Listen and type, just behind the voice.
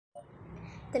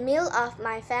The meal of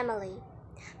my family.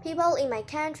 People in my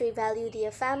country value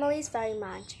their families very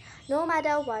much. No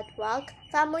matter what work,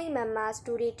 family members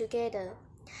do it together.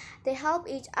 They help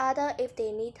each other if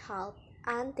they need help,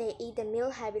 and they eat the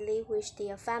meal happily with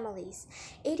their families.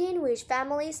 Eating with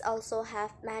families also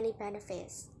have many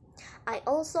benefits. I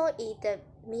also eat the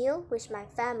meal with my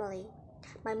family.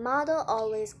 My mother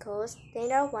always cooks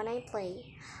dinner when I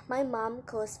play. My mom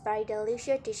cooks very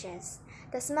delicious dishes.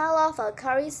 The smell of a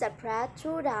curry spread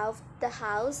throughout the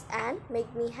house and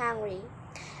make me hungry.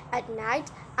 At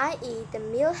night, I eat the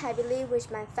meal happily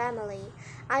with my family.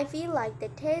 I feel like the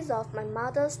taste of my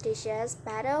mother's dishes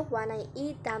better when I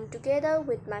eat them together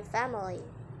with my family.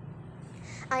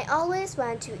 I always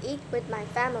want to eat with my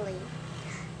family.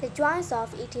 The joy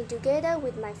of eating together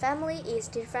with my family is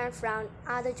different from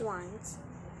other joys.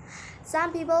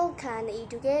 Some people can eat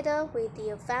together with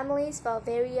their families for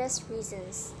various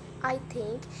reasons. I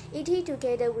think eating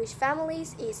together with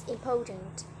families is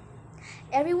important.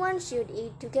 Everyone should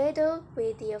eat together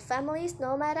with their families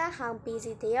no matter how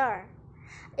busy they are.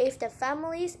 If the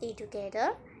families eat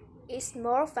together, it's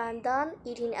more fun than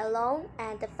eating alone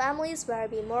and the families will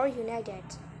be more united.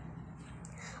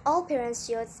 All parents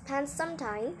should spend some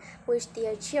time with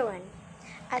their children.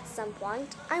 At some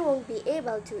point, I won't be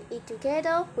able to eat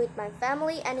together with my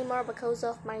family anymore because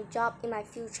of my job in my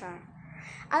future.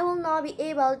 I will not be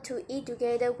able to eat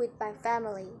together with my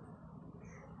family.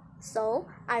 So,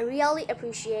 I really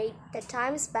appreciate the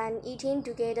time spent eating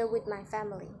together with my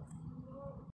family.